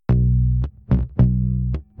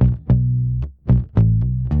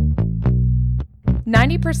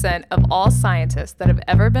90% of all scientists that have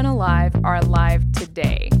ever been alive are alive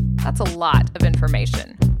today. That's a lot of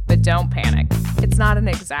information, but don't panic. It's not an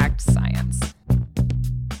exact science.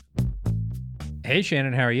 Hey,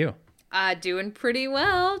 Shannon, how are you? Doing pretty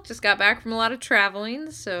well. Just got back from a lot of traveling,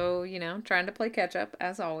 so, trying to play catch up,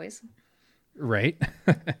 as always. Right.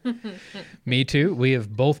 Me too. We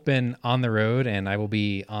have both been on the road, and I will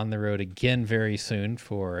be on the road again very soon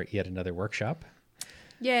for yet another workshop.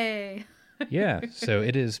 Yay. Yeah, so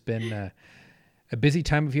it has been a busy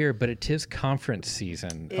time of year, but it is conference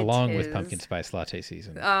season, along with pumpkin spice latte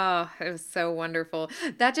season. Oh, it was so wonderful.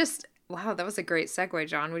 Wow, that was a great segue,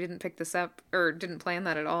 John. We didn't pick this up or didn't plan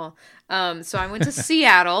that at all. So I went to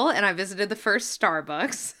Seattle and I visited the first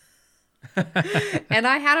Starbucks. And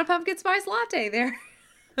I had a pumpkin spice latte there.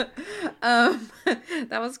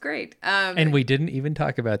 That was great. And we didn't even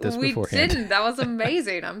talk about this beforehand. We didn't. That was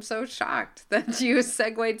amazing. I'm so shocked that you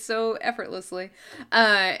segued so effortlessly.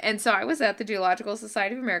 And so I was at the Geological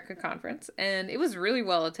Society of America conference, and it was really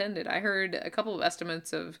well attended. I heard a couple of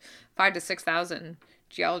estimates of 5,000 to 6,000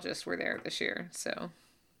 geologists were there this year. So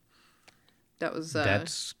that was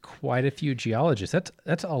that's quite a few geologists.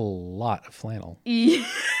 That's a lot of flannel. Yeah.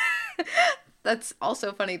 That's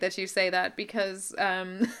also funny that you say that because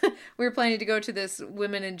we were planning to go to this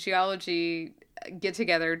Women in Geology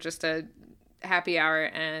get-together, just a happy hour,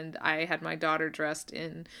 and I had my daughter dressed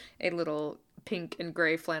in a little pink and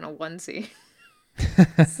gray flannel onesie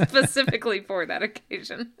specifically for that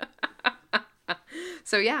occasion.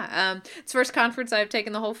 So yeah, it's the first conference I've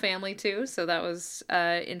taken the whole family to, so that was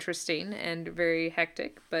interesting and very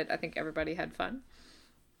hectic, but I think everybody had fun.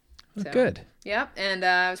 So, good. Yeah, and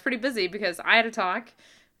I was pretty busy because I had a talk,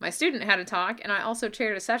 my student had a talk, and I also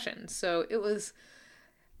chaired a session. So it was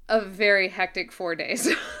a very hectic 4 days.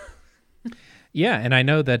 Yeah, and I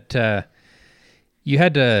know that you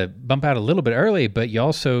had to bump out a little bit early, but you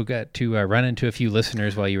also got to run into a few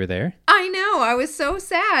listeners while you were there. I know. I was so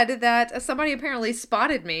sad that somebody apparently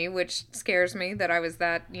spotted me, which scares me that I was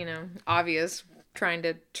that, obvious trying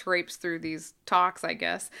to traipse through these talks, I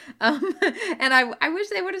guess. And I wish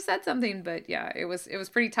they would have said something, but yeah, it was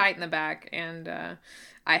pretty tight in the back, and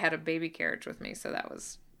I had a baby carriage with me, so that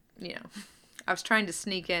was, I was trying to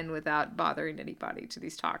sneak in without bothering anybody to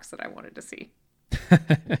these talks that I wanted to see.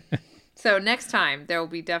 So next time there will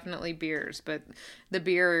be definitely beers, but the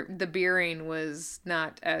beering was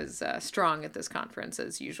not as strong at this conference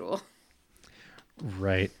as usual.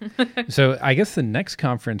 Right. So I guess the next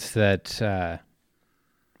conference that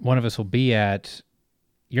one of us will be at,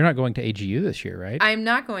 you're not going to AGU this year, right? I'm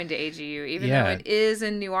not going to AGU, even though it is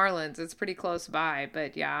in New Orleans. It's pretty close by,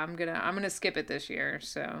 but yeah, I'm gonna skip it this year.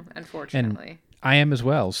 So unfortunately, and I am as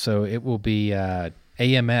well. So it will be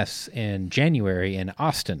AMS in January in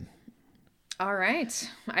Austin. All right,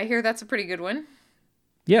 I hear that's a pretty good one.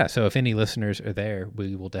 Yeah. So if any listeners are there,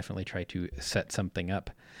 we will definitely try to set something up.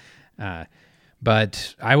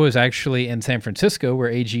 But I was actually in San Francisco,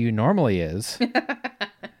 where AGU normally is.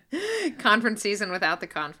 Conference season without the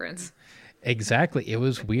conference. Exactly. It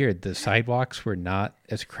was weird. The sidewalks were not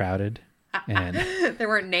as crowded. And there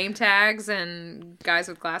weren't name tags and guys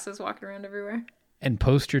with glasses walking around everywhere. And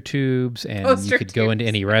poster tubes, and you could go into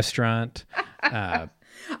any restaurant. Wow,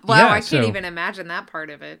 yeah, I can't even imagine that part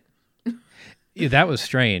of it. That was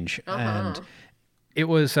strange. And it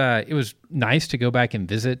was nice to go back and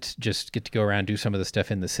visit, just get to go around, do some of the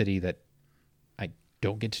stuff in the city that I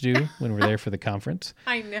don't get to do when we're there for the conference.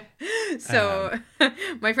 I know. So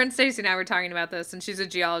my friend Stacey and I were talking about this, and she's a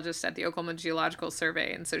geologist at the Oklahoma Geological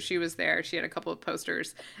Survey, and so she was there. She had a couple of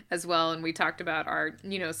posters as well, and we talked about our,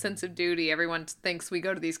 sense of duty. Everyone thinks we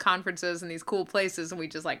go to these conferences and these cool places, and we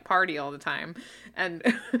just party all the time. And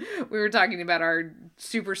we were talking about our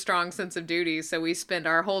super strong sense of duty, so we spent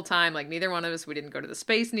our whole time, neither one of us, we didn't go to the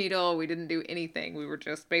Space Needle, we didn't do anything. We were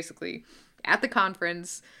just basically at the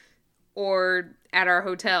conference or at our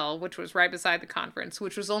hotel, which was right beside the conference,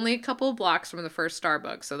 which was only a couple of blocks from the first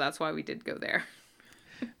Starbucks. So that's why we did go there.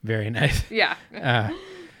 Very nice. Yeah.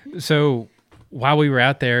 So while we were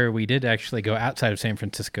out there, we did actually go outside of San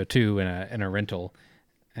Francisco too in a rental,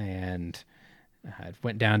 and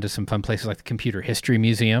went down to some fun places like the Computer History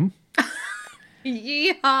Museum.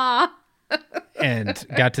 Yeah. And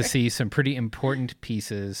got to see some pretty important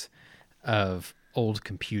pieces of old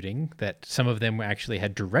computing, that some of them actually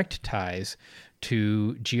had direct ties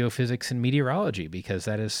to geophysics and meteorology, because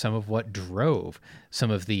that is some of what drove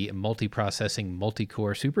some of the multiprocessing,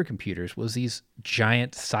 multi-core supercomputers, was these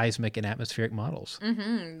giant seismic and atmospheric models.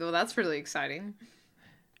 Mm-hmm. Well, that's really exciting.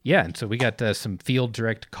 Yeah, and so we got some field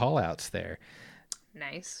direct call-outs there.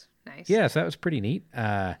 Nice. Yeah, so that was pretty neat.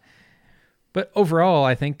 But overall,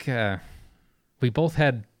 I think we both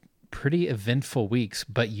had pretty eventful weeks,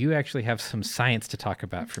 but you actually have some science to talk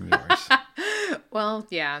about from yours. Well,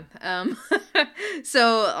 yeah.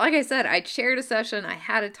 So, like I said, I chaired a session, I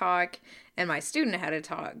had a talk, and my student had a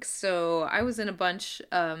talk. So I was in a bunch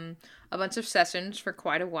of sessions for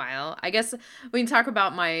quite a while. I guess we can talk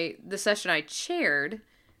about the session I chaired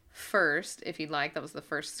first, if you'd like. That was the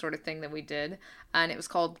first sort of thing that we did, and it was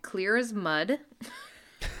called Clear as Mud.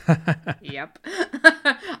 Yep.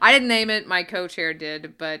 I didn't name it. My co-chair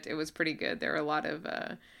did, but it was pretty good. There were a lot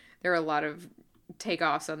of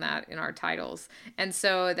takeoffs on that in our titles. And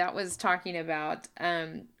so that was talking about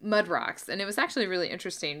mud rocks. And it was actually really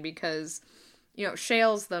interesting because,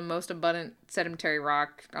 shale's the most abundant sedimentary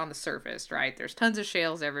rock on the surface, right? There's tons of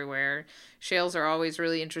shales everywhere. Shales are always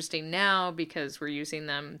really interesting now because we're using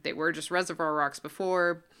them. They were just reservoir rocks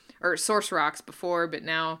before, or source rocks before, but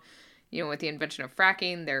now, with the invention of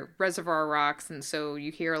fracking, they're reservoir rocks. And so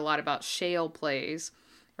you hear a lot about shale plays.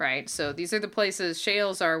 Right, so these are the places,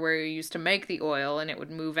 shales are where you used to make the oil and it would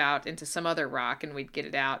move out into some other rock and we'd get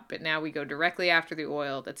it out. But now we go directly after the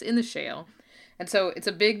oil that's in the shale. And so it's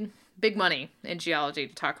a big money in geology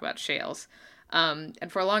to talk about shales. And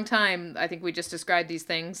for a long time, I think we just described these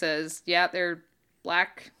things as, yeah, they're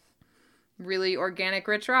black, really organic,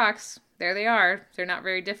 rich rocks. There they are. They're not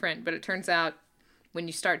very different. But it turns out when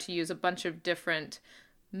you start to use a bunch of different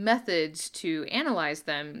methods to analyze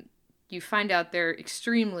them, you find out they're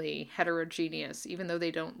extremely heterogeneous, even though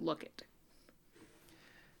they don't look it.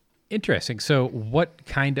 Interesting. So what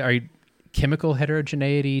kind are you, chemical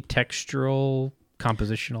heterogeneity, textural,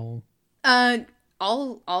 compositional?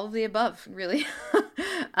 All of the above, really.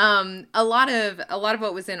 A lot of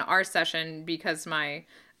what was in our session, because my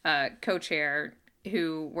co-chair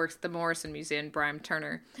who works at the Morrison Museum, Brian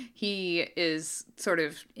Turner, he is sort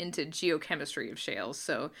of into geochemistry of shales.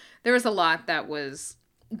 So there was a lot that was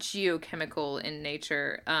geochemical in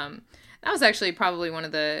nature. That was actually probably one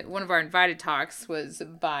of our invited talks was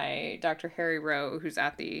by Dr. Harry Rowe, who's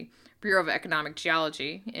at the Bureau of Economic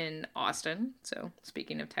Geology in Austin. So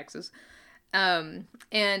speaking of Texas, and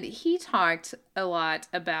he talked a lot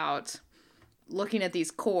about looking at these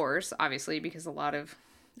cores, obviously, because a lot of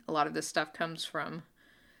this stuff comes from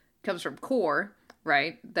core,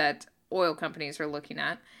 right? That oil companies are looking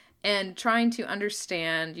at. And trying to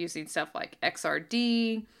understand using stuff like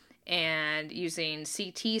XRD and using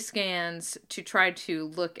CT scans to try to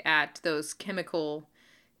look at those chemical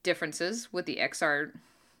differences with the XR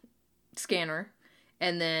scanner.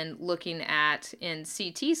 And then looking at in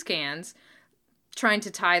CT scans, trying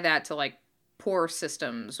to tie that to like pore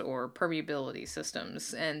systems or permeability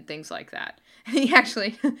systems and things like that. And he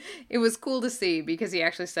actually, it was cool to see because he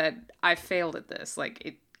actually said, I failed at this.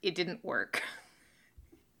 Like it didn't work.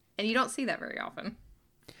 And you don't see that very often.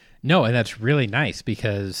 No, and that's really nice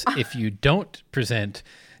because if you don't present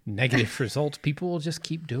negative results, people will just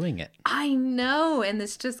keep doing it. I know, and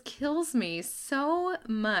this just kills me so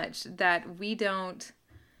much that we don't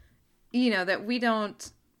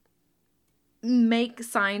make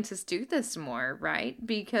scientists do this more, right?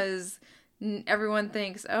 Because everyone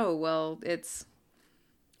thinks, oh, well, it's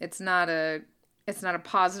not a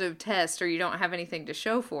positive test or you don't have anything to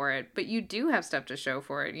show for it, but you do have stuff to show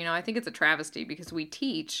for it. I think it's a travesty because we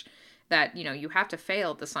teach that, you have to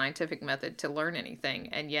fail at the scientific method to learn anything.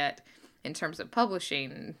 And yet in terms of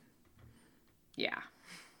publishing, yeah.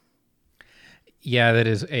 Yeah, that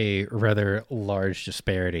is a rather large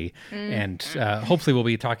disparity. Mm-hmm. And hopefully we'll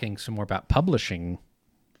be talking some more about publishing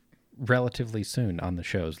relatively soon on the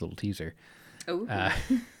show's little teaser. Oh.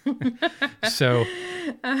 So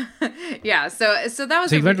yeah, so that was.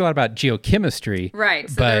 So you learned a lot about geochemistry, right?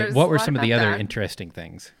 So but what were some of the other interesting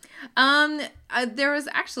things? There was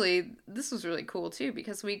actually, this was really cool too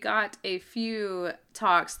because we got a few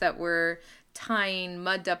talks that were tying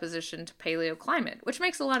mud deposition to paleoclimate, which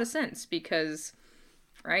makes a lot of sense because,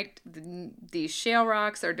 right, these shale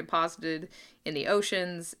rocks are deposited in the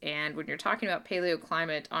oceans, and when you're talking about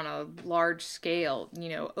paleoclimate on a large scale,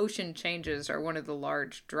 ocean changes are one of the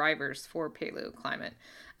large drivers for paleoclimate.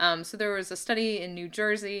 So there was a study in New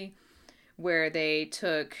Jersey where they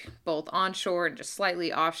took both onshore and just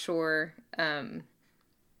slightly offshore,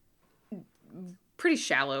 pretty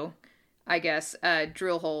shallow, I guess,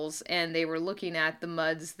 drill holes, and they were looking at the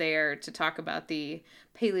muds there to talk about the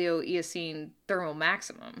Paleo-Eocene thermal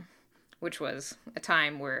maximum, which was a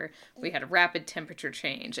time where we had a rapid temperature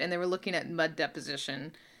change, and they were looking at mud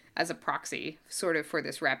deposition as a proxy sort of for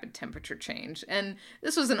this rapid temperature change. And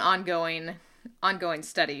this was an ongoing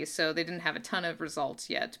study, so they didn't have a ton of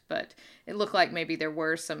results yet, but it looked like maybe there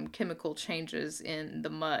were some chemical changes in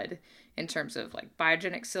the mud in terms of like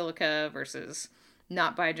biogenic silica versus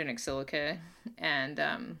not biogenic silica.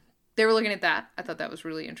 And they were looking at that. I thought that was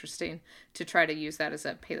really interesting to try to use that as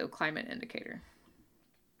a paleoclimate indicator.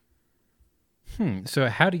 So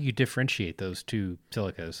how do you differentiate those two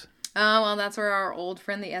silicas? Well, that's where our old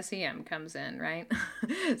friend, the SEM, comes in, right?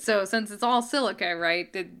 So since it's all silica, right,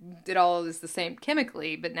 it all is the same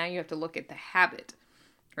chemically, but now you have to look at the habit,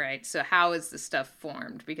 right? So how is the stuff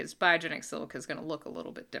formed? Because biogenic silica is going to look a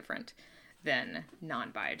little bit different than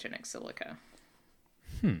non-biogenic silica.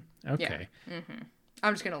 Okay. Yeah.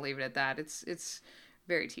 I'm just going to leave it at that. It's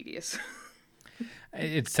very tedious.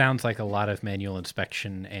 It sounds like a lot of manual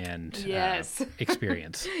inspection and Yes.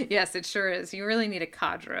 experience. Yes, it sure is. You really need a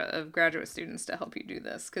cadre of graduate students to help you do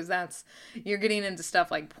this, because you're getting into stuff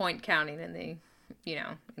like point counting in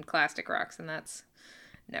clastic rocks, and that's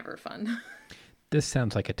never fun. This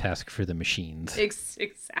sounds like a task for the machines.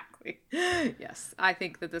 Exactly. Yes, I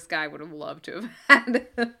think that this guy would have loved to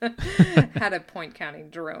have had a point counting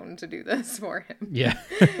drone to do this for him. Yeah.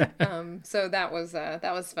 So that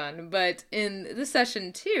was fun. But in the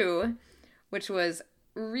session 2, which was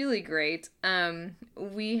really great,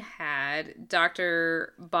 we had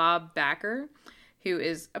Dr. Bob Backer, who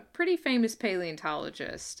is a pretty famous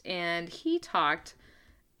paleontologist, and he talked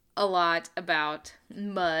a lot about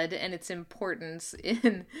mud and its importance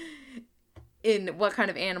in what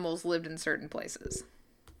kind of animals lived in certain places.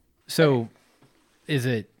 So is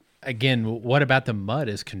it, again, what about the mud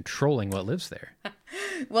is controlling what lives there?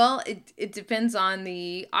 Well, it depends on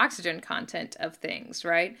the oxygen content of things,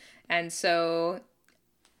 right? And so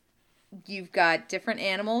you've got different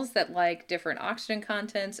animals that like different oxygen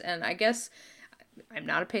contents, and I guess I'm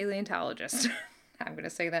not a paleontologist. I'm going to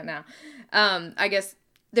say that now. I guess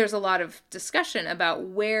there's a lot of discussion about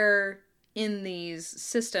where in these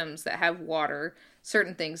systems that have water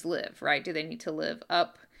certain things live, right? Do they need to live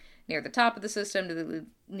up near the top of the system? Do they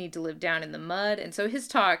need to live down in the mud? And so his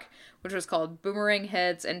talk, which was called Boomerang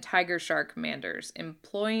Heads and Tiger Shark Manders,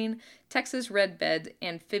 Employing Texas Redbed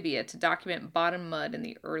Amphibia to Document Bottom Mud in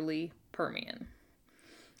the Early Permian.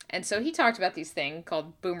 And so he talked about these things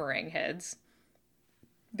called boomerang heads.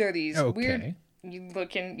 They're these weird... They're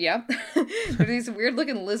these weird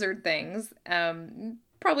looking lizard things,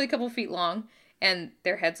 probably a couple feet long, and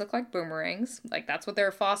their heads look like boomerangs. Like, that's what they're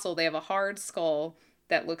a fossil. They have a hard skull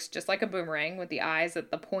that looks just like a boomerang with the eyes at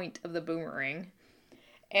the point of the boomerang.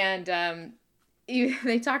 And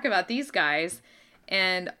they talk about these guys,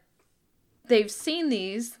 and they've seen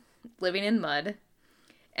these living in mud,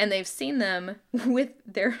 and they've seen them with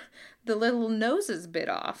the little noses bit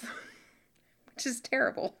off. Which is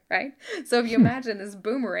terrible, right? So if you imagine this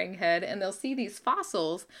boomerang head, and they'll see these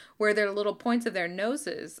fossils where their little points of their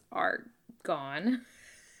noses are gone.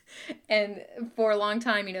 And for a long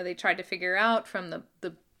time, they tried to figure out from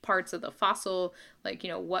the parts of the fossil, like,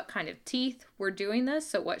 what kind of teeth were doing this.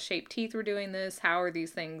 So what shaped teeth were doing this? How are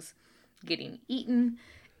these things getting eaten?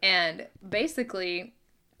 And basically,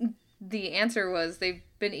 the answer was they've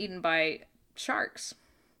been eaten by sharks.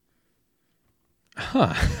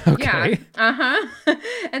 Huh. Okay. Yeah.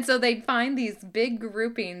 And so they'd find these big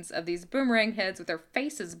groupings of these boomerang heads with their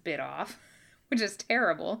faces bit off, which is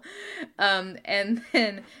terrible. And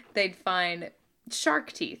then they'd find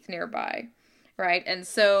shark teeth nearby, right? And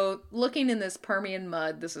so looking in this Permian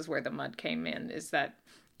mud, this is where the mud came in, is that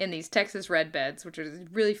in these Texas red beds, which are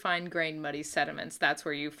really fine-grained muddy sediments, that's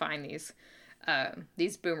where you find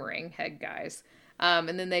these boomerang head guys.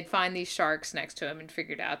 And then they'd find these sharks next to them and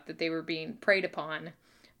figured out that they were being preyed upon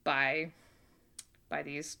by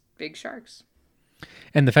these big sharks.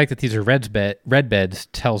 And the fact that these are red beds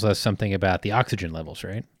tells us something about the oxygen levels,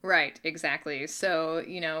 right? Right, exactly. So,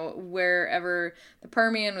 wherever the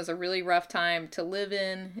Permian was a really rough time to live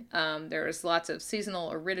in, there was lots of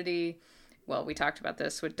seasonal aridity. Well, we talked about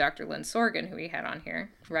this with Dr. Lynn Sorgen, who we had on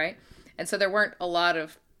here, right? And so there weren't a lot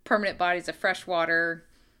of permanent bodies of fresh water.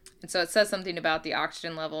 And so it says something about the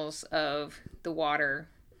oxygen levels of the water,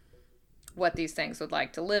 what these things would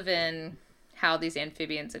like to live in, how these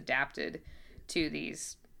amphibians adapted to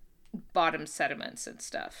these bottom sediments and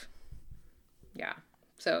stuff. Yeah.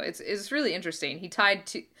 So it's really interesting. He tied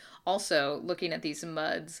to also looking at these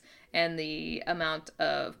muds and the amount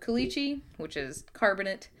of caliche, which is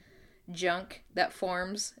carbonate junk that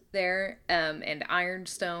forms there, and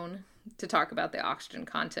ironstone, to talk about the oxygen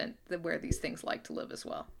content where these things like to live as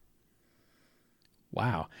well.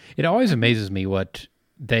 Wow. It always amazes me what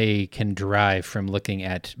they can derive from looking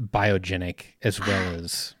at biogenic as well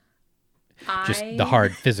as just the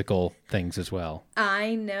hard physical things as well.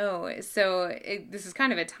 I know. So this is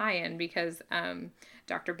kind of a tie-in because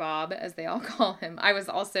Dr. Bob, as they all call him, I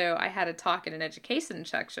had a talk in an education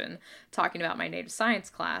section talking about my native science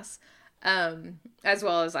class As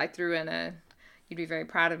well as I threw in you'd be very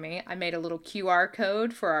proud of me, I made a little QR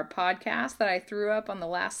code for our podcast that I threw up on the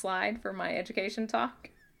last slide for my education talk.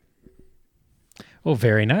 Well,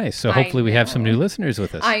 very nice. So hopefully we have some new listeners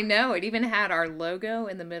with us. I know. It even had our logo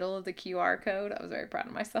in the middle of the QR code. I was very proud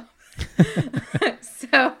of myself. And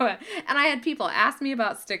I had people ask me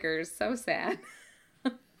about stickers. So sad.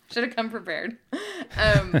 Should have come prepared.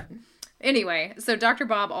 Anyway, so Dr.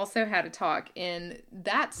 Bob also had a talk in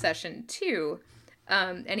that session too.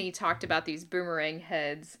 And he talked about these boomerang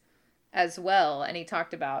heads as well. And he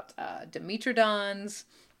talked about Dimetrodons,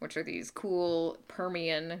 which are these cool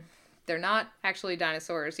Permian. They're not actually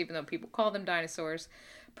dinosaurs, even though people call them dinosaurs.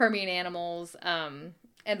 Permian animals, and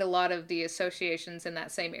a lot of the associations in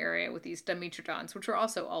that same area with these Dimetrodons, which were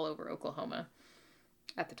also all over Oklahoma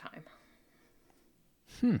at the time.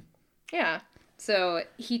 Yeah. So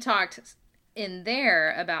he talked in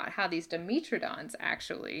there about how these Dimetrodons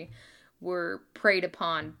actually were preyed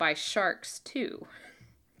upon by sharks too.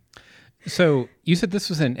 So you said this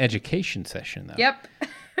was an education session, though. Yep.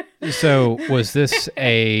 So was this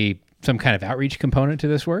some kind of outreach component to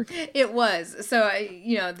this work? It was. So,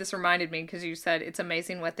 this reminded me because you said it's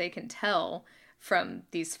amazing what they can tell from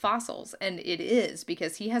these fossils. And it is,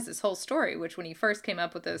 because he has this whole story, which when he first came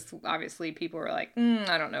up with this, obviously people were like,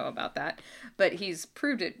 I don't know about that. But he's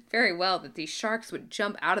proved it very well that these sharks would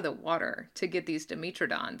jump out of the water to get these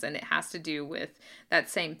Dimetrodons. And it has to do with that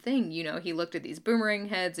same thing. He looked at these boomerang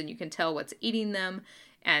heads and you can tell what's eating them.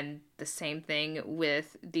 And the same thing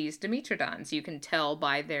with these Dimetrodons. You can tell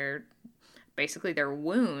by their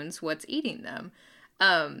wounds what's eating them.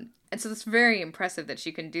 And so it's very impressive that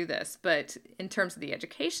she can do this. But in terms of the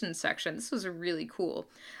education section, this was really cool.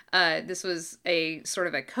 This was a sort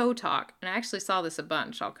of a co-talk, and I actually saw this a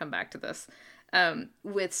bunch. I'll come back to this.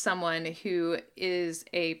 With someone who is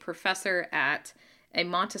a professor at a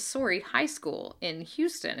Montessori high school in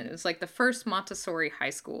Houston. And it was like the first Montessori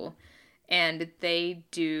high school. And they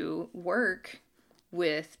do work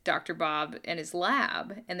with Dr. Bob and his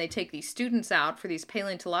lab, and they take these students out for these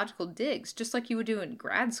paleontological digs, just like you would do in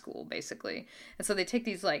grad school, basically. And so they take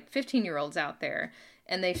these 15-year-olds out there,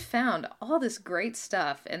 and they found all this great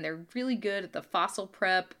stuff, and they're really good at the fossil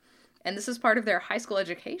prep, and this is part of their high school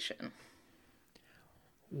education.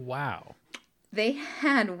 Wow. They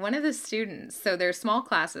had one of the students, so they're small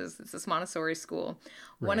classes, it's this Montessori school.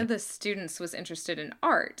 Right. One of the students was interested in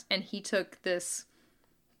art, and he took this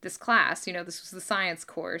class, this was the science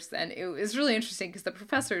course, and it was really interesting because the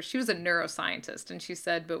professor, she was a neuroscientist, and she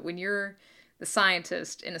said, but when you're the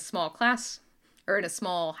scientist in a small class, or in a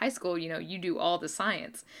small high school, you do all the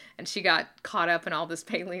science, and she got caught up in all this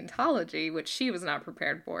paleontology, which she was not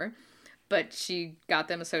prepared for, but she got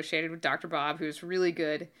them associated with Dr. Bob, who's really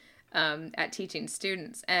good at teaching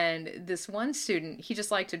students. And this one student, he just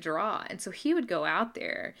liked to draw. And so he would go out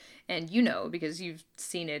there and, because you've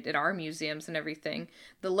seen it at our museums and everything,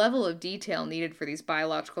 the level of detail needed for these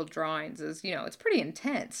biological drawings is, it's pretty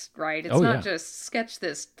intense, right? It's not just sketch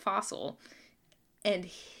this fossil. And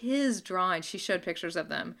his drawings, she showed pictures of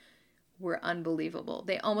them, were unbelievable.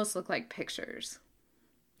 They almost look like pictures.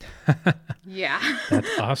 Yeah.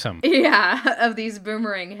 That's awesome. Yeah, of these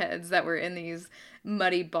boomerang heads that were in these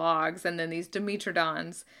muddy bogs, and then these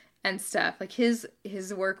Dimetrodons and stuff. His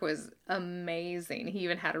work was amazing. He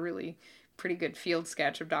even had a really pretty good field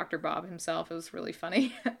sketch of Dr. Bob himself. It was really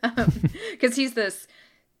funny. Because he's this,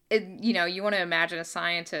 you want to imagine a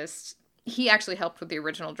scientist. He actually helped with the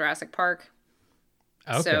original Jurassic Park.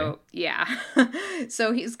 Okay. So, yeah.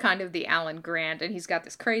 So he's kind of the Alan Grant, and he's got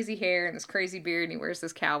this crazy hair and this crazy beard, and he wears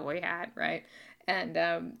this cowboy hat, right?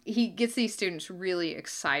 And he gets these students really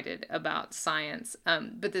excited about science.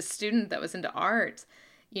 But this student that was into art,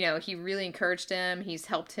 he really encouraged him. He's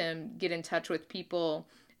helped him get in touch with people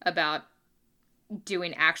about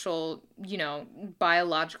doing actual,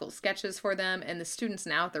 biological sketches for them. And the student's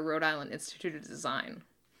now at the Rhode Island Institute of Design.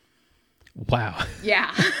 Wow.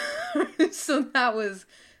 Yeah. So that was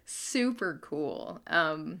super cool.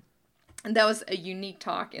 And that was a unique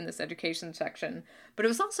talk in this education section. But it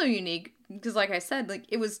was also unique because, like I said,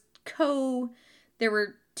 it was there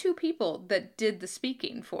were two people that did the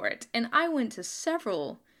speaking for it. And I went to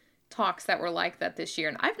several talks that were like that this year.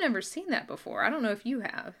 And I've never seen that before. I don't know if you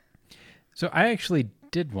have. So I actually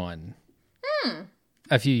did one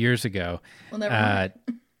a few years ago. Well, never mind.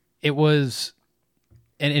 It was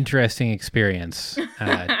an interesting experience,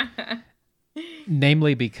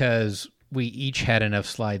 namely because we each had enough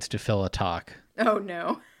slides to fill a talk. Oh,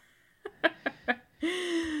 no.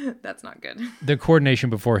 That's not good. The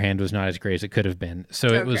coordination beforehand was not as great as it could have been. So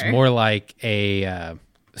it was more like a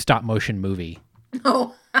stop motion movie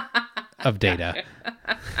of data.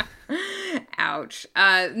 Ouch.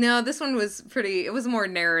 No, this one was it was more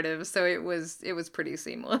narrative, so it was pretty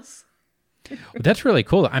seamless. Well, that's really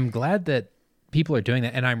cool. I'm glad that people are doing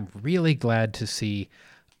that, and I'm really glad to see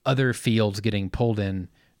other fields getting pulled in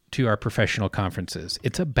to our professional conferences.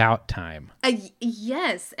 It's about time.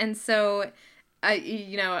 Yes, and so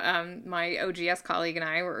my OGS colleague and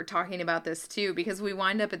I were talking about this too, because we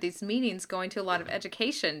wind up at these meetings going to a lot of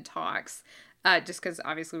education talks, just because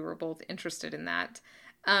obviously we were both interested in that.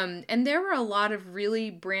 And there were a lot of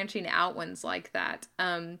really branching out ones like that.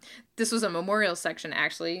 This was a memorial section,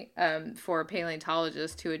 actually, for a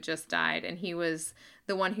paleontologist who had just died. And he was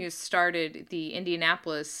the one who started the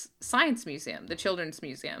Indianapolis Science Museum, the Children's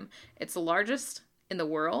Museum. It's the largest in the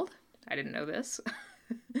world. I didn't know this.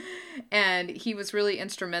 And he was really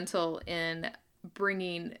instrumental in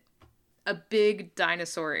bringing a big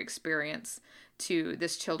dinosaur experience to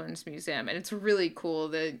this children's museum. And it's really cool.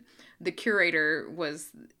 The curator was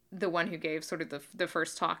the one who gave sort of the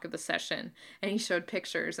first talk of the session, and he showed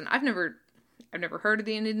pictures. And I've never heard of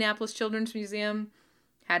the Indianapolis Children's Museum,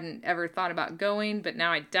 hadn't ever thought about going, but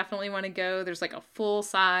now I definitely want to go. There's like a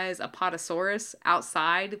full-size Apatosaurus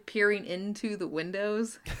outside peering into the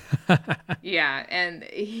windows. Yeah, and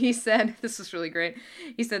he said, this was really great.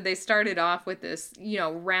 He said they started off with this,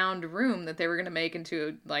 round room that they were going to make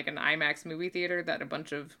into like an IMAX movie theater that a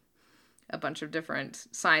bunch of different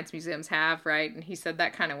science museums have, right? And he said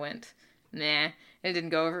that kind of went, nah, it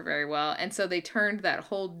didn't go over very well. And so they turned that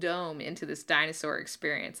whole dome into this dinosaur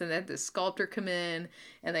experience. And then this sculptor come in,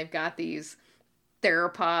 and they've got these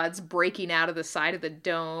theropods breaking out of the side of the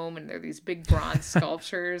dome, and they're these big bronze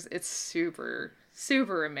sculptures. It's super,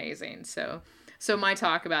 super amazing. So my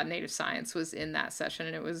talk about native science was in that session,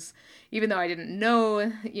 and it was, even though I didn't know,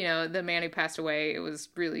 the man who passed away, it was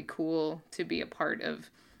really cool to be a part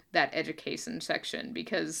of that education section,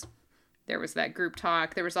 because there was that group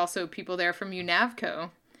talk. There was also people there from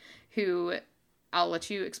UNAVCO who, I'll let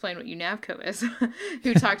you explain what UNAVCO is,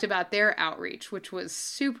 who talked about their outreach, which was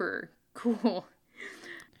super cool.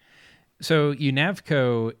 So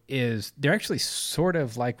UNAVCO they're actually sort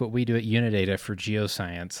of like what we do at Unidata for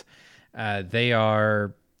geoscience. They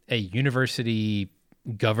are a university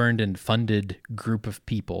governed and funded group of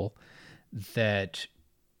people that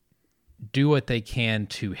do what they can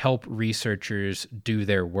to help researchers do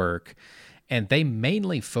their work. And they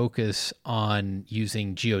mainly focus on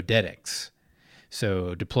using geodetics.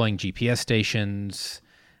 So deploying GPS stations,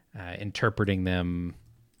 interpreting them,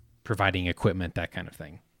 providing equipment, that kind of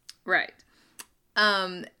thing. Right.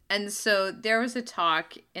 And so there was a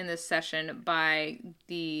talk in this session by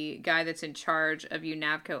the guy that's in charge of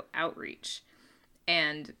UNAVCO outreach.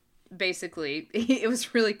 And basically, it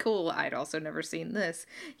was really cool. I'd also never seen this.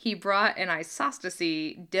 He brought an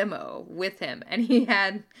isostasy demo with him, and he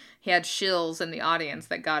had shills in the audience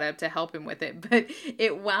that got up to help him with it. But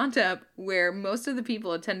it wound up where most of the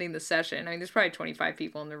people attending the session, I mean, there's probably 25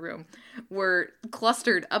 people in the room, were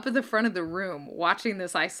clustered up at the front of the room watching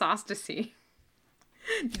this isostasy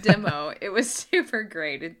demo. It was super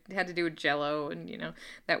great. It had to do with Jell-O and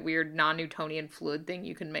that weird non-Newtonian fluid thing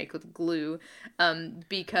you can make with glue,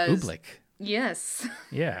 because Oobleck. Yes,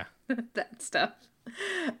 yeah, that stuff.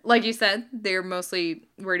 Like you said, they're mostly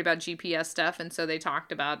worried about GPS stuff, and so they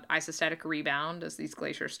talked about isostatic rebound as these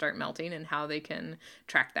glaciers start melting and how they can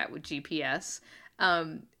track that with GPS.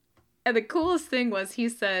 And the coolest thing was, he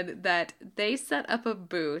said that they set up a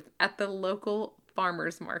booth at the local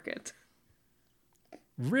farmers market.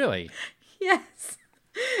 Really? Yes.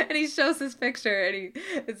 And he shows this picture, and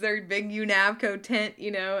it's their big UNAVCO tent,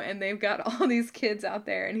 and they've got all these kids out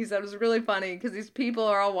there. And he said it was really funny because these people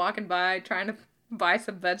are all walking by trying to buy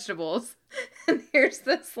some vegetables. And here's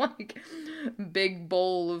this like big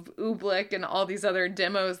bowl of oobleck and all these other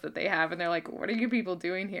demos that they have. And they're like, what are you people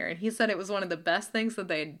doing here? And he said it was one of the best things that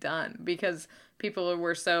they had done, because people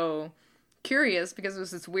were so curious, because it was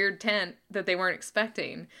this weird tent that they weren't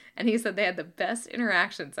expecting. And he said they had the best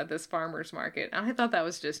interactions at this farmer's market. And I thought that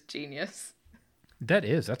was just genius.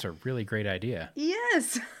 That's a really great idea.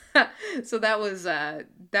 Yes. So that was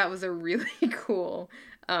a really cool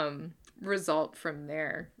result from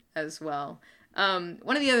there as well.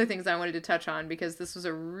 One of the other things I wanted to touch on, because this was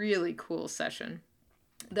a really cool session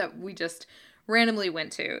that we just randomly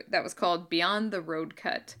went to, that was called Beyond the Road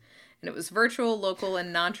Cut. And it was virtual, local,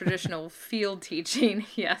 and non-traditional field teaching,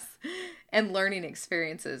 yes, and learning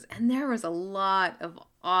experiences. And there was a lot of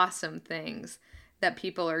awesome things that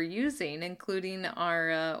people are using, including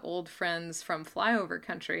our old friends from Flyover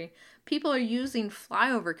Country. People are using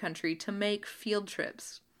Flyover Country to make field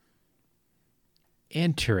trips.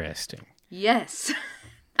 Interesting. Yes.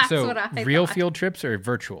 That's so what I real thought. Field trips or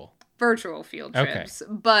virtual? virtual field Okay. trips.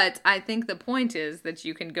 But I think the point is that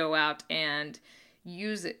you can go out and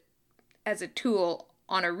use it as a tool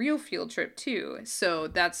on a real field trip too. So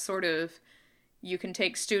that's sort of, you can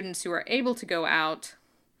take students who are able to go out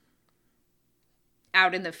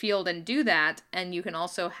in the field and do that, and you can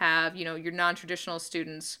also have, you know, your non-traditional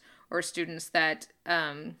students or students that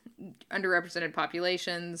underrepresented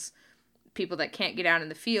populations, people that can't get out in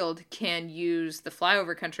the field, can use the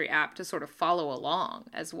Flyover Country app to sort of follow along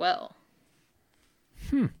as well.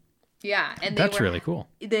 Yeah, and That's really cool.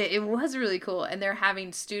 It was really cool, and they're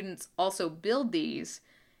having students also build these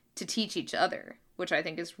to teach each other, which I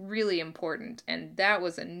think is really important. And that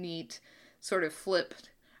was a neat sort of flipped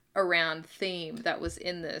around theme that was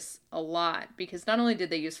in this a lot, because not only did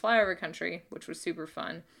they use Flyover Country, which was super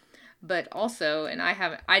fun, but also, and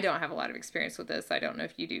I don't have a lot of experience with this, I don't know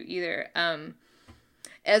if you do either,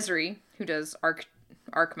 Esri, who does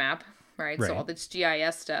ArcMap, right? So all this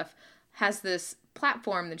GIS stuff, has this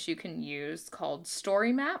platform that you can use called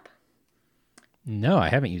StoryMap. No, I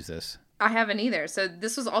haven't used this. I haven't either. So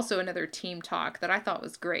this was also another team talk that I thought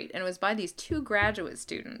was great. And it was by these 2 graduate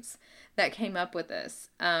students that came up with this.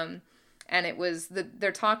 And it was,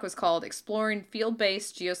 their talk was called Exploring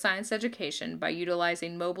Field-Based Geoscience Education by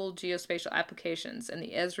Utilizing Mobile Geospatial Applications in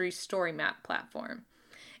the Esri StoryMap platform.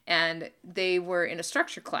 And they were in a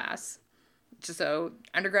structure class. So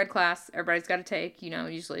undergrad class, everybody's got to take, you know,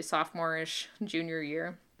 usually sophomore-ish, junior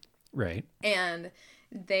year. Right. And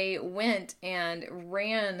they went and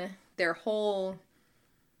ran their whole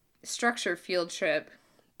structure field trip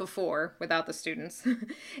before without the students.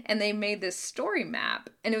 And they made this story map.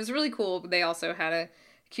 And it was really cool. They also had a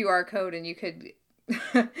QR code, and you could...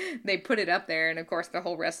 they put it up there. And, of course, the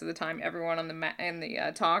whole rest of the time, everyone on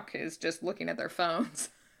the talk is just looking at their phones.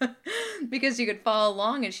 Because you could follow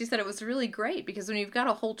along. And she said it was really great because when you've got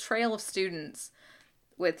a whole trail of students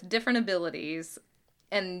with different abilities,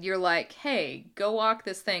 and you're like, hey, go walk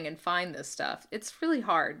this thing and find this stuff, it's really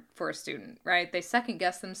hard for a student, right? They second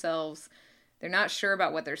guess themselves. They're not sure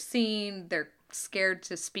about what they're seeing. They're scared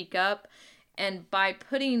to speak up. And by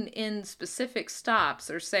putting in specific stops,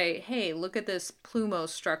 or say, hey, look at this Plumo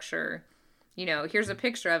structure, you know, here's a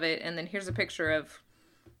picture of it, and then here's a picture of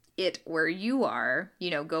it where you are,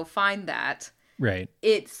 you know, go find that. Right.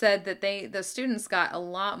 It said that the students got a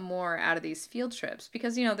lot more out of these field trips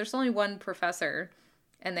because, you know, there's only one professor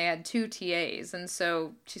and they had 2 TAs. And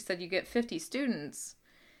so she said, you get 50 students,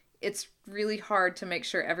 it's really hard to make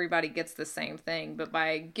sure everybody gets the same thing. But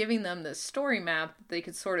by giving them this story map, they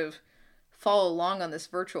could sort of follow along on this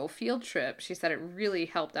virtual field trip. She said it really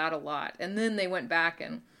helped out a lot. And then they went back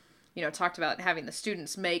and, you know, talked about having the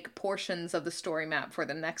students make portions of the story map for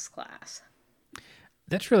the next class.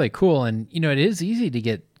 That's really cool. And, you know, it is easy to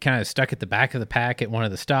get kind of stuck at the back of the pack at one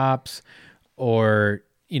of the stops, or,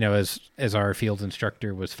 you know, as our field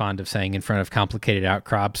instructor was fond of saying, in front of complicated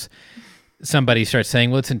outcrops, somebody starts saying,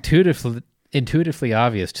 well, it's intuitively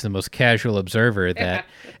obvious to the most casual observer that,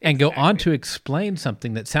 and go on to explain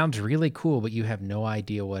something that sounds really cool, but you have no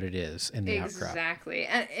idea what it is in the outcrop. Exactly.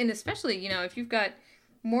 And especially, you know, if you've got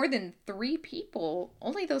more than 3 people,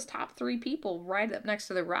 only those top 3 people right up next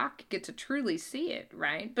to the rock get to truly see it,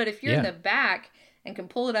 right? But if you're in the back and can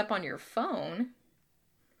pull it up on your phone,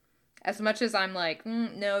 as much as I'm like,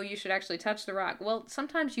 no, you should actually touch the rock. Well,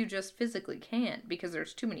 sometimes you just physically can't because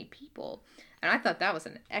there's too many people. And I thought that was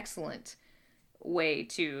an excellent way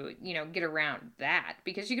to, you know, get around that,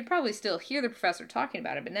 because you could probably still hear the professor talking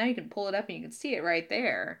about it, but now you can pull it up and you can see it right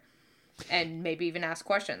there. And maybe even ask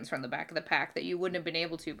questions from the back of the pack that you wouldn't have been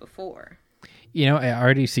able to before. You know, I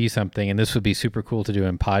already see something, and this would be super cool to do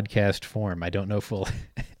in podcast form. I don't know if we'll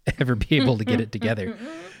ever be able to get it together.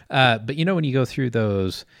 But, you know, when you go through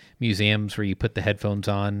those museums where you put the headphones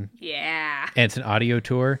on. Yeah. And it's an audio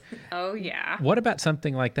tour. Oh, yeah. What about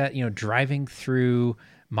something like that, you know, driving through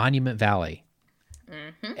Monument Valley?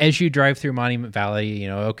 Mm-hmm. As you drive through Monument Valley, you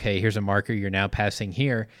know, okay, here's a marker, you're now passing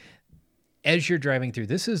here. As you're driving through,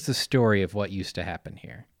 this is the story of what used to happen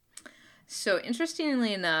here. So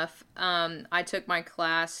interestingly enough, I took my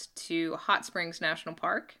class to Hot Springs National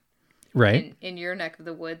Park. Right. In your neck of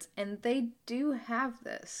the woods. And they do have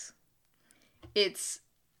this. It's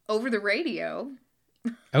over the radio.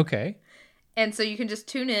 Okay. And so you can just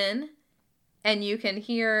tune in and you can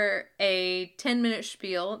hear a 10-minute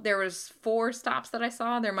spiel. There was 4 stops that I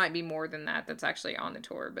saw. There might be more than that that's actually on the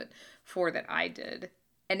tour, but 4 that I did.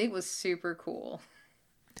 And it was super cool.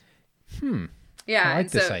 Yeah. I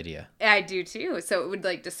like this idea. I do too. So it would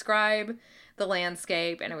like describe the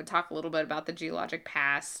landscape, and it would talk a little bit about the geologic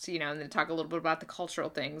past, you know, and then talk a little bit about the cultural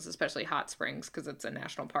things, especially Hot Springs, because it's a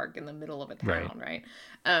national park in the middle of a town, right?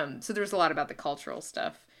 So there's a lot about the cultural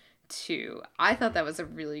stuff too. I thought that was a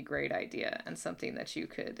really great idea and something that you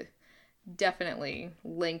could definitely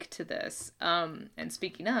link to this. And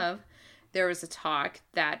speaking of, there was a talk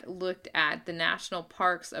that looked at the national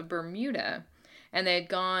parks of Bermuda, and they had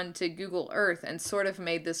gone to Google Earth and sort of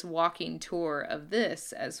made this walking tour of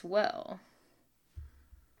this as well.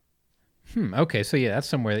 Okay, so yeah, that's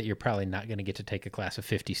somewhere that you're probably not going to get to take a class of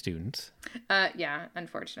 50 students. Yeah,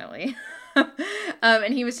 unfortunately.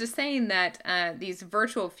 And he was just saying that these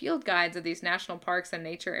virtual field guides of these national parks and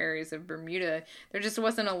nature areas of Bermuda, there just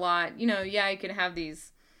wasn't a lot, you could have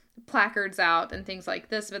these placards out and things like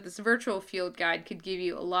this, but this virtual field guide could give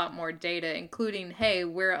you a lot more data, including, hey,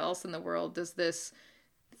 where else in the world does this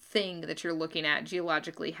thing that you're looking at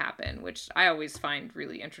geologically happen, which I always find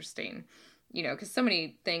really interesting. Because so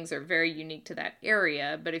many things are very unique to that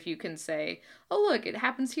area, but if you can say, oh, look, it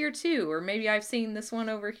happens here too, or maybe I've seen this one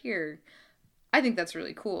over here, I think that's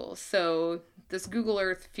really cool. So this Google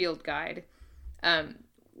Earth field guide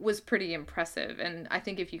was pretty impressive, and I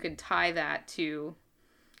think if you could tie that to,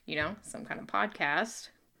 some kind of podcast,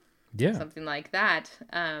 something like that,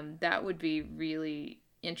 that would be really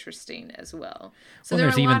interesting as well. So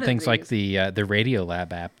there's even things like the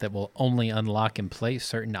Radiolab app that will only unlock and play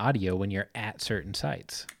certain audio when you're at certain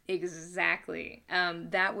sites. Exactly.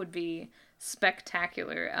 That would be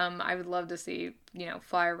spectacular. I would love to see,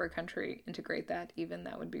 Flyover Country integrate that even.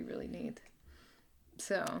 That would be really neat.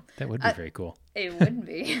 So that would be very cool. It would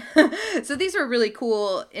be. So these are really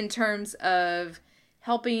cool in terms of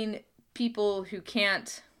helping people who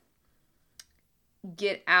can't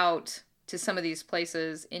get out to some of these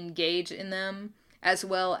places engage in them, as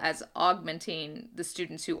well as augmenting the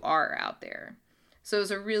students who are out there. So it was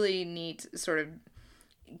a really neat sort of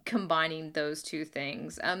combining those two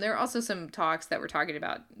things. There are also some talks that were talking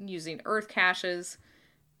about using earth caches,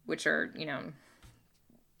 which are,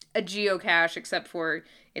 a geocache, except for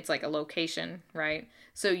it's like a location, right?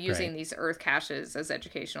 So using these earth caches as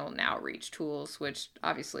educational and outreach tools, which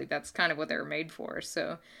obviously that's kind of what they were made for.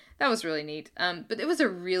 So that was really neat. But it was a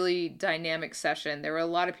really dynamic session. There were a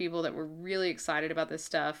lot of people that were really excited about this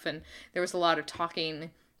stuff, and there was a lot of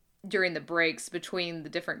talking during the breaks between the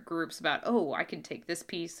different groups about, oh, I can take this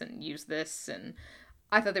piece and use this. And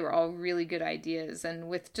I thought they were all really good ideas. And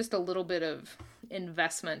with just a little bit of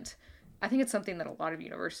investment, I think it's something that a lot of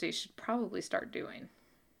universities should probably start doing.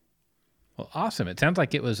 Well, awesome. It sounds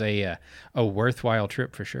like it was a worthwhile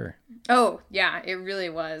trip for sure. Oh, yeah, it really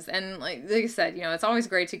was. And like I said, it's always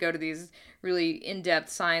great to go to these really in-depth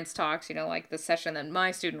science talks, like the session that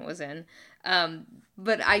my student was in.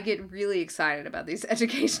 But I get really excited about these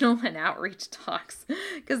educational and outreach talks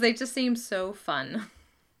because they just seem so fun.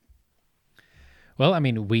 Well, I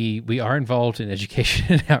mean, we are involved in education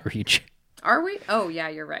and outreach. Are we? Oh, yeah,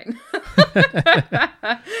 you're right.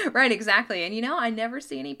 Right, exactly. And I never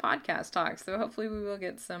see any podcast talks, so hopefully we will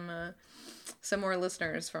get some more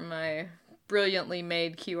listeners from my brilliantly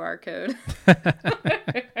made QR code.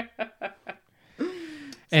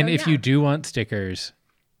 And if you do want stickers,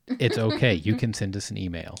 it's okay. You can send us an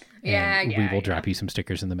email. And we will drop you some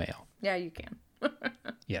stickers in the mail. Yeah, you can.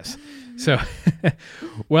 Yes. So,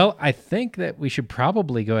 well, I think that we should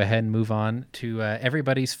probably go ahead and move on to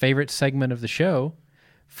everybody's favorite segment of the show,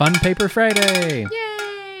 Fun Paper Friday.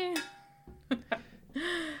 Yay!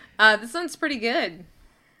 This one's pretty good.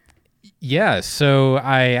 Yeah. So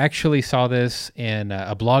I actually saw this in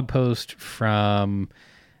a blog post from,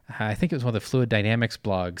 I think it was one of the Fluid Dynamics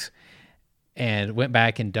blogs, and went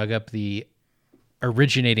back and dug up the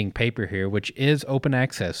originating paper here, which is open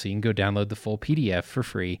access, so you can go download the full PDF for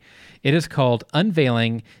free. It is called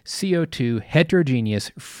Unveiling CO2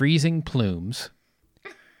 Heterogeneous Freezing Plumes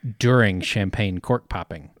During Champagne Cork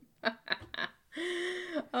Popping.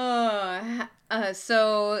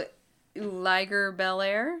 So Liger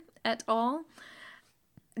Belair et al.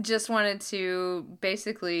 Just wanted to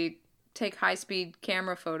basically take high-speed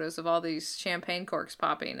camera photos of all these champagne corks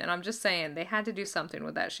popping. And I'm just saying, they had to do something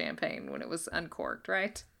with that champagne when it was uncorked,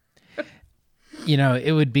 right?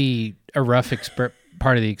 It would be a rough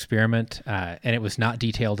part of the experiment, and it was not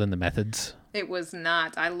detailed in the methods. It was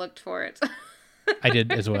not. I looked for it. I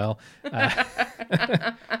did as well.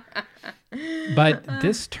 But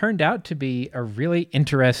this turned out to be a really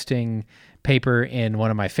interesting paper in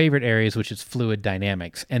one of my favorite areas, which is fluid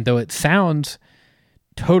dynamics. And though it sounds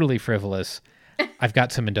totally frivolous, I've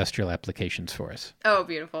got some industrial applications for us. Oh,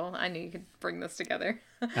 beautiful. I knew you could bring this together.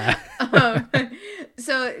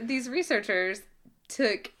 So these researchers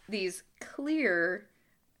took these clear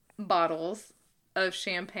bottles of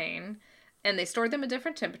champagne and they stored them at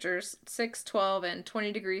different temperatures, 6, 12, and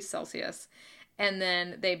 20 degrees Celsius. And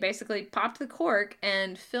then they basically popped the cork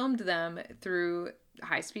and filmed them through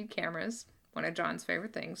high-speed cameras, one of John's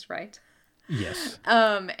favorite things, right? Yes.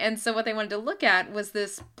 And so what they wanted to look at was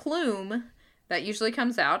this plume that usually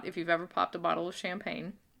comes out if you've ever popped a bottle of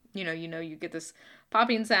champagne. You get this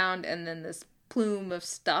popping sound and then this plume of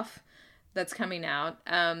stuff that's coming out.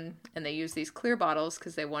 And they use these clear bottles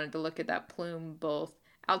because they wanted to look at that plume both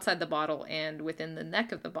outside the bottle and within the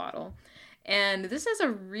neck of the bottle. And this has a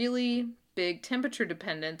really big temperature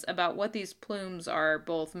dependence about what these plumes are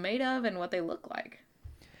both made of and what they look like.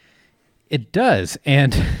 It does.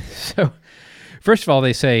 And so, first of all,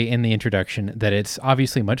 they say in the introduction that it's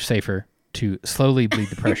obviously much safer to slowly bleed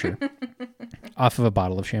the pressure off of a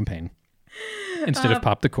bottle of champagne instead of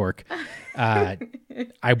pop the cork. I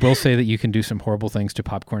will say that you can do some horrible things to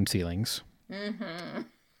popcorn ceilings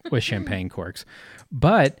with champagne corks.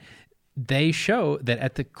 But they show that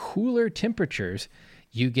at the cooler temperatures,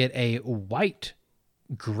 you get a white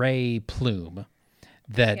gray plume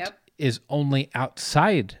that is only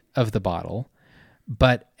outside of the bottle.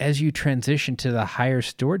 But as you transition to the higher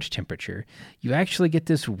storage temperature, you actually get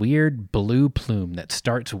this weird blue plume that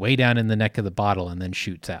starts way down in the neck of the bottle and then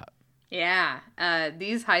shoots out. Yeah,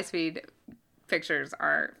 these high-speed pictures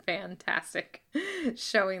are fantastic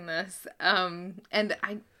showing this.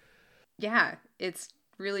 It's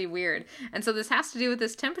really weird. And so this has to do with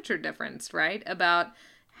this temperature difference, right? About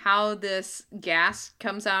how this gas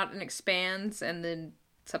comes out and expands and then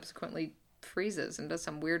subsequently freezes and does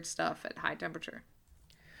some weird stuff at high temperature.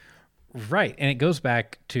 Right. And it goes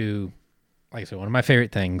back to, like I said, one of my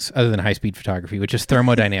favorite things other than high-speed photography, which is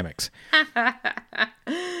thermodynamics.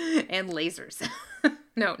 And lasers.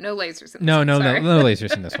 No lasers in this No one. No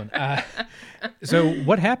lasers in this one. So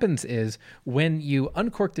what happens is when you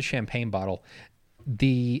uncork the champagne bottle,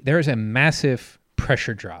 there is a massive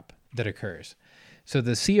pressure drop that occurs. So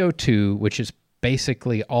the CO2, which is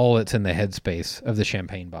basically all that's in the headspace of the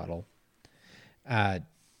champagne bottle,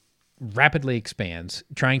 rapidly expands,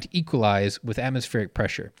 trying to equalize with atmospheric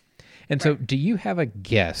pressure. And so do you have a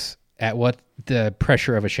guess at what the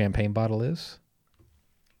pressure of a champagne bottle is?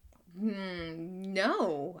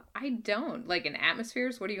 No, I don't. Like in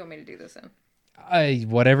atmospheres? What do you want me to do this in?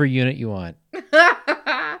 Whatever unit you want.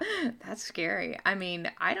 That's scary. I mean,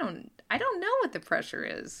 I don't know what the pressure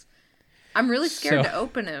is. I'm really scared to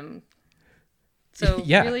open him. So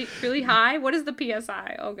yeah. really, really high? What is the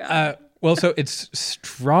PSI? Oh God. Well, so it's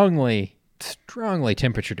strongly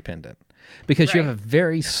temperature dependent because you have a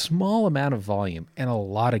very small amount of volume and a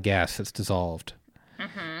lot of gas that's dissolved,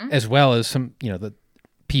 as well as some, the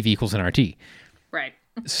PV equals an RT. Right.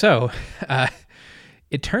 So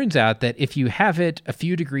it turns out that if you have it a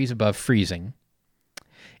few degrees above freezing,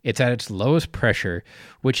 it's at its lowest pressure,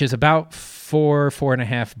 which is about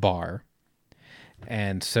 4.5 bar.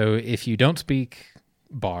 And so if you don't speak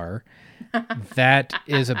bar, that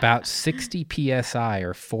is about 60 psi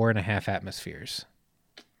or 4.5 atmospheres.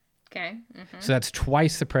 Okay. So that's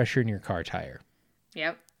twice the pressure in your car tire.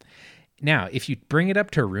 Yep. Now, if you bring it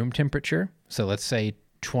up to room temperature, so let's say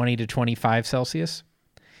 20 to 25 Celsius,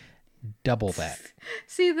 double that.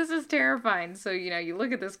 See, this is terrifying. So, you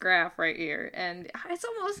look at this graph right here, and it's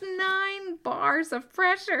almost 9 bars of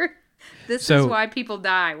pressure. This is why people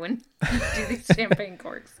die when you do these champagne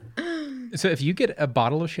corks. So if you get a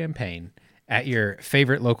bottle of champagne at your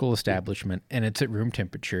favorite local establishment and it's at room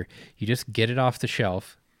temperature, you just get it off the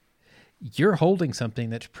shelf, you're holding something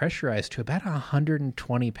that's pressurized to about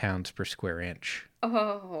 120 pounds per square inch.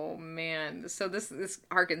 Oh, man. So this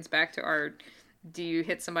harkens back to our, do you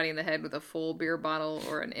hit somebody in the head with a full beer bottle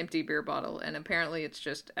or an empty beer bottle? And apparently it's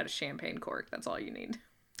just at a champagne cork. That's all you need.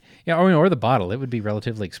 Yeah, or the bottle. It would be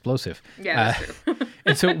relatively explosive. Yeah, that's true.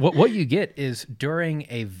 And so what you get is during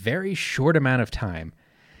a very short amount of time,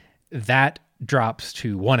 that drops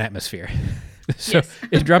to 1 atmosphere. So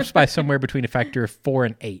it drops by somewhere between a factor of 4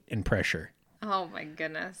 and 8 in pressure. Oh, my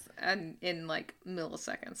goodness. And in like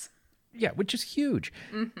milliseconds. Yeah, which is huge.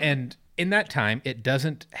 And in that time, it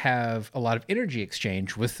doesn't have a lot of energy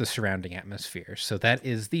exchange with the surrounding atmosphere. So that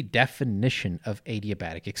is the definition of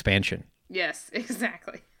adiabatic expansion. Yes,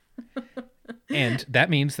 exactly. And that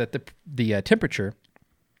means that the temperature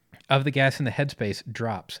of the gas in the headspace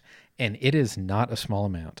drops, and it is not a small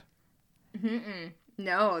amount.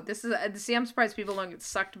 No, this is. See, I'm surprised people don't get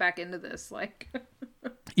sucked back into this.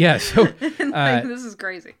 Yeah, so this is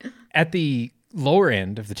crazy. At the lower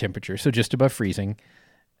end of the temperature, so just above freezing,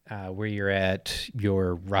 where you're at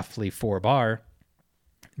your roughly 4 bar,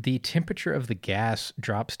 the temperature of the gas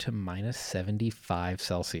drops to minus 75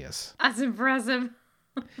 Celsius. That's impressive.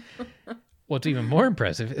 What's even more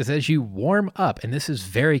impressive is as you warm up, and this is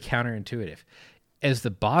very counterintuitive, as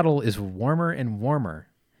the bottle is warmer and warmer,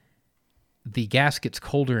 the gas gets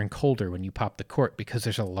colder and colder when you pop the cork because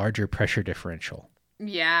there's a larger pressure differential.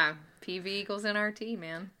 Yeah, PV equals nRT,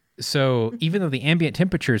 man. So even though the ambient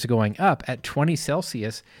temperature is going up at 20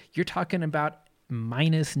 Celsius, you're talking about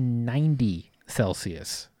minus 90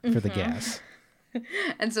 Celsius for the gas.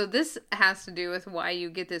 And so this has to do with why you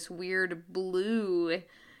get this weird blue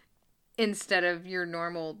instead of your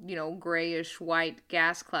normal, grayish white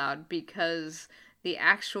gas cloud, because the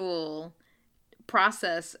actual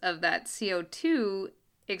process of that CO2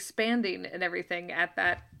 expanding and everything at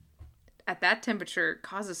that temperature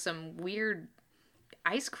causes some weird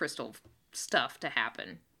ice crystal stuff to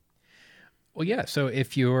happen. Well, yeah. So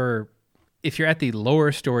if you're at the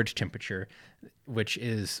lower storage temperature, which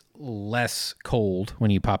is less cold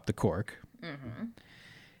when you pop the cork,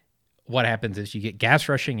 what happens is you get gas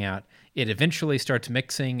rushing out. It eventually starts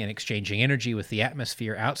mixing and exchanging energy with the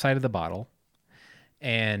atmosphere outside of the bottle,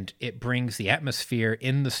 and it brings the atmosphere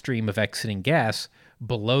in the stream of exiting gas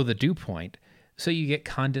below the dew point, so you get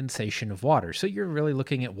condensation of water. So you're really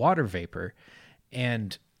looking at water vapor,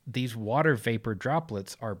 and these water vapor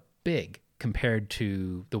droplets are big compared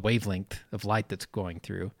to the wavelength of light that's going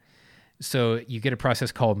through. So you get a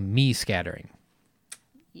process called Mie scattering.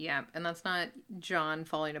 Yeah, and that's not John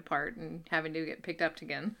falling apart and having to get picked up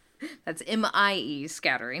again. That's MIE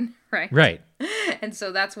scattering, right? Right. And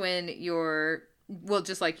so that's when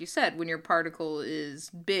just like you said, when your particle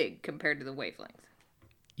is big compared to the wavelength.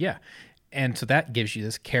 Yeah. And so that gives you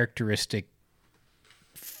this characteristic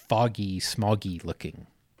foggy, smoggy looking.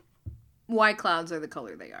 Why clouds are the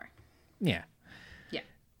color they are. Yeah. Yeah.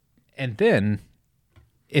 And then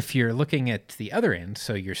if you're looking at the other end,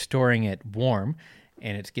 so you're storing it warm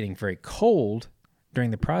and it's getting very cold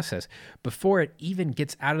during the process, before it even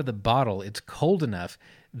gets out of the bottle, it's cold enough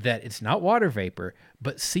that it's not water vapor,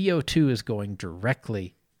 but CO2 is going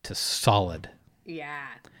directly to solid. Yeah,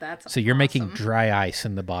 that's so you're awesome. Making dry ice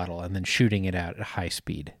in the bottle and then shooting it out at high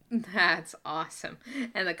speed. That's awesome.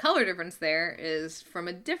 And the color difference there is from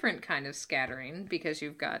a different kind of scattering, because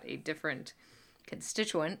you've got a different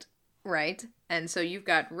constituent, right? And so you've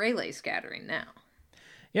got Rayleigh scattering now.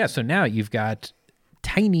 Yeah, so now you've got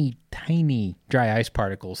tiny, tiny dry ice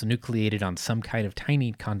particles nucleated on some kind of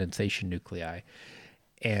tiny condensation nuclei.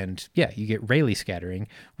 And yeah, you get Rayleigh scattering,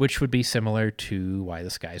 which would be similar to why the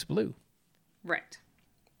sky's blue. Right.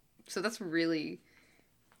 So that's really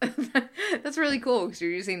cool, because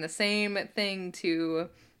you're using the same thing to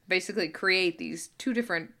basically create these two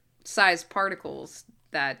different size particles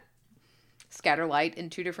that scatter light in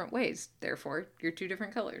two different ways. Therefore, you're two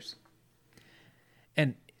different colors.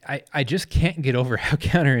 And I just can't get over how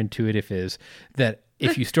counterintuitive it is that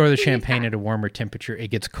if you store the champagne at a warmer temperature, it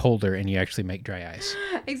gets colder and you actually make dry ice.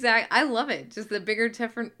 Exactly. I love it. Just the bigger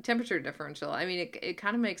temperature differential. I mean, it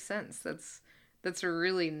kind of makes sense. That's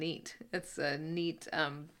really neat. It's a neat,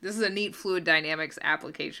 this is a neat fluid dynamics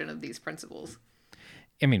application of these principles.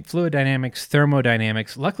 I mean, fluid dynamics,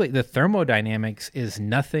 thermodynamics. Luckily, the thermodynamics is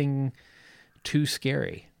nothing too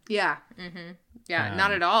scary. Yeah. Mm-hmm. Yeah,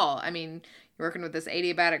 not at all. I mean, you're working with this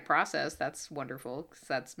adiabatic process. That's wonderful, because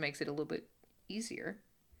that makes it a little bit easier.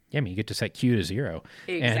 Yeah, I mean, you get to set Q to 0.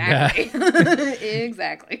 Exactly. And,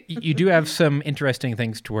 exactly. You do have some interesting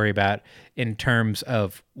things to worry about in terms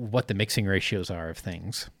of what the mixing ratios are of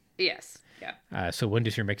things. Yes. Yeah. So when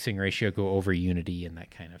does your mixing ratio go over unity and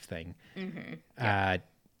that kind of thing? Mm-hmm. Yeah.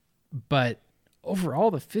 But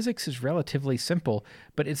overall, the physics is relatively simple,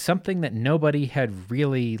 but it's something that nobody had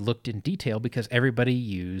really looked in detail because everybody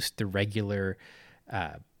used the regular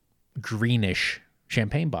greenish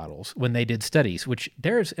champagne bottles when they did studies, which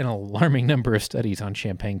there's an alarming number of studies on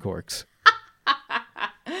champagne corks.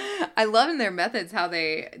 I love in their methods how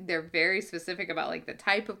they're very specific about like the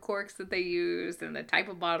type of corks that they used and the type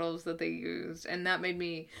of bottles that they used. And that made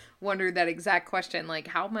me wonder that exact question, like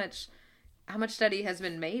how much study has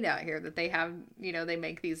been made out here that they have, they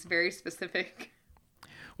make these very specific.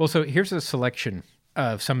 Well, so here's a selection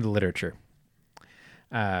of some of the literature.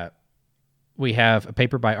 We have a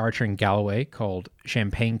paper by Archer and Galloway called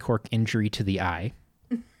Champagne Cork Injury to the Eye.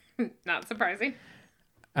 Not surprising.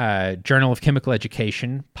 Journal of Chemical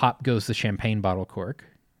Education, Pop Goes the Champagne Bottle Cork.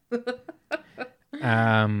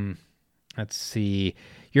 Let's see.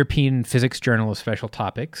 European Physics Journal of Special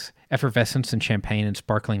Topics, Effervescence in Champagne and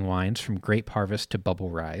Sparkling Wines from Grape Harvest to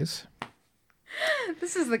Bubble Rise.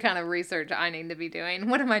 This is the kind of research I need to be doing.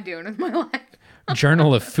 What am I doing with my life?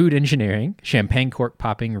 Journal of Food Engineering, Champagne Cork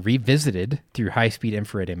Popping Revisited through High-Speed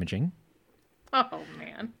Infrared Imaging. Oh,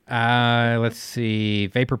 man. Let's see.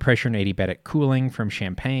 Vapor Pressure and Adiabatic Cooling from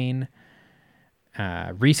Champagne.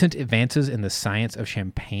 Recent Advances in the Science of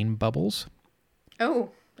Champagne Bubbles.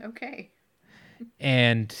 Oh, okay.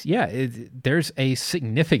 And yeah, there's a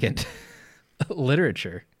significant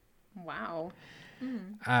literature. Wow.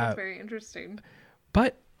 That's very interesting.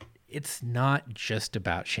 But it's not just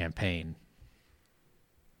about champagne.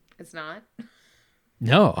 It's not?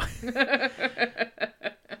 No.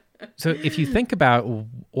 So if you think about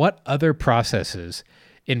what other processes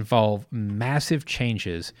involve massive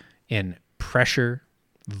changes in pressure,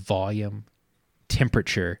 volume,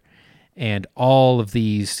 temperature, and all of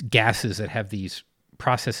these gases that have these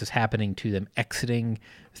processes happening to them exiting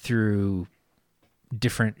through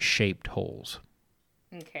different shaped holes.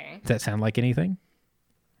 Okay. Does that sound like anything?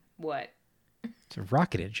 What? It's a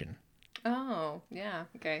rocket engine. Oh, yeah.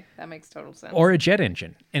 Okay. That makes total sense. Or a jet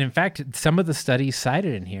engine. And in fact, some of the studies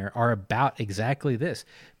cited in here are about exactly this,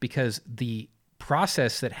 because the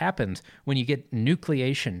process that happens when you get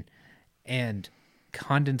nucleation and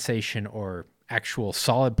condensation or actual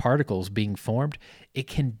solid particles being formed, it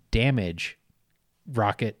can damage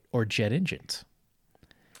rocket or jet engines.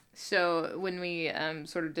 So when we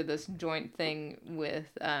sort of did this joint thing with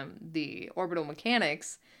the orbital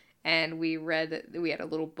mechanics, and we had a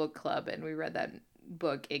little book club, and we read that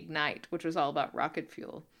book Ignite, which was all about rocket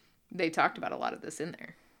fuel. They talked about a lot of this in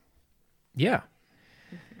there. Yeah.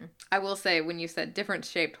 Mm-hmm. I will say, when you said different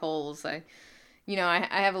shaped holes, I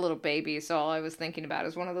have a little baby, so all I was thinking about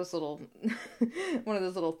is one of those little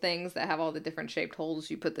things that have all the different shaped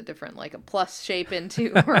holes you put the different, like a plus shape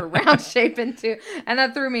into or a round shape into, and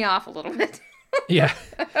that threw me off a little bit. Yeah.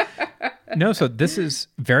 No, so this is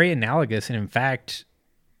very analogous, and in fact,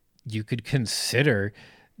 you could consider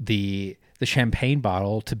the champagne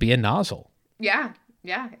bottle to be a nozzle. Yeah,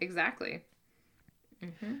 exactly.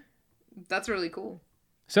 Mm-hmm. That's really cool.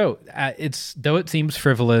 So though it seems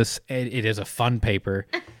frivolous, it is a fun paper.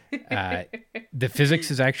 The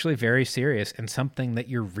physics is actually very serious and something that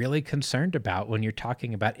you're really concerned about when you're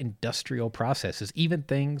talking about industrial processes, even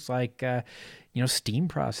things like steam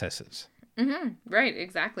processes. Mm-hmm. Right,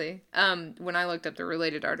 exactly. When I looked up the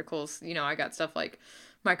related articles, I got stuff like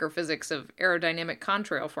microphysics of aerodynamic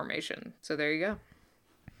contrail formation. So there you go.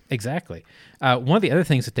 Exactly. One of the other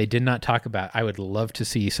things that they did not talk about, I would love to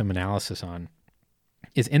see some analysis on,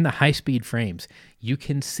 is in the high-speed frames, you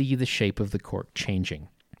can see the shape of the cork changing.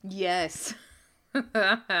 Yes.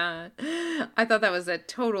 I thought that was a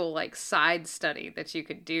total side study that you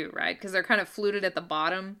could do, right? Because they're kind of fluted at the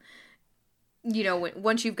bottom.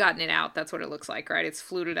 Once you've gotten it out, that's what it looks like, right? It's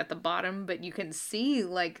fluted at the bottom, but you can see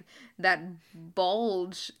that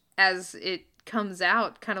bulge as it comes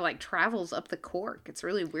out, kind of travels up the cork. It's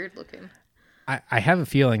really weird looking. I have a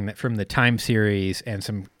feeling that from the time series and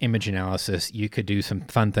some image analysis, you could do some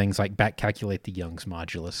fun things like back calculate the Young's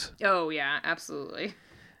modulus. Oh yeah, absolutely.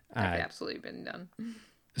 That's absolutely been done.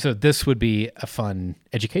 So this would be a fun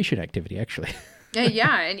education activity, actually.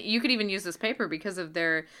 Yeah, and you could even use this paper because of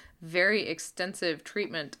their very extensive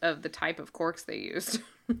treatment of the type of corks they used.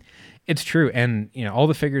 It's true, and all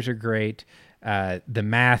the figures are great. The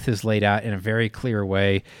math is laid out in a very clear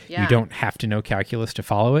way. Yeah. You don't have to know calculus to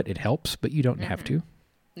follow it. It helps, but you don't have to.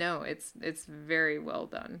 No, it's very well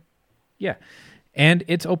done. Yeah, and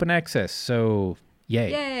it's open access, so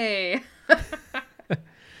yay. Yay!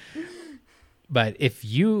 But if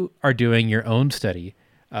you are doing your own study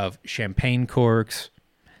of champagne corks,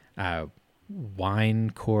 wine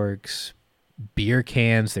corks, beer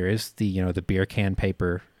cans, there is the beer can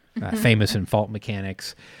paper, famous in fault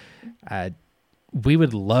mechanics. We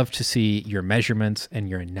would love to see your measurements and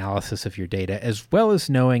your analysis of your data, as well as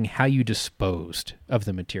knowing how you disposed of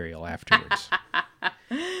the material afterwards.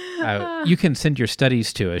 You can send your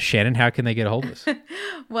studies to us. Shannon, how can they get a hold of us?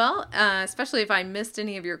 Well, especially if I missed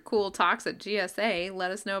any of your cool talks at GSA,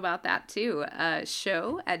 let us know about that too.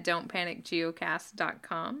 Show at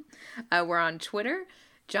don'tpanicgeocast.com. We're on Twitter.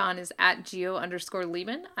 John is at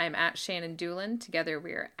Geo_Lehman. I'm at Shannon Doolin. Together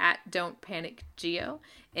we're at Don't Panic Geo.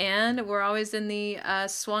 And we're always in the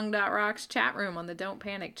Swung.rocks chat room on the Don't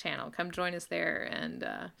Panic channel. Come join us there and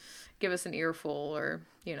give us an earful or,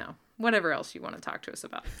 whatever else you want to talk to us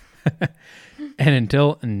about. And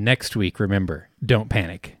until next week, remember, don't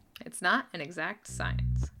panic. It's not an exact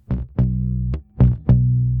science.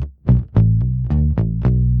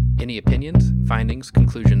 Any opinions, findings,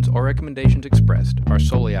 conclusions, or recommendations expressed are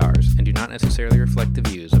solely ours and do not necessarily reflect the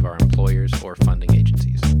views of our employers or funding agencies.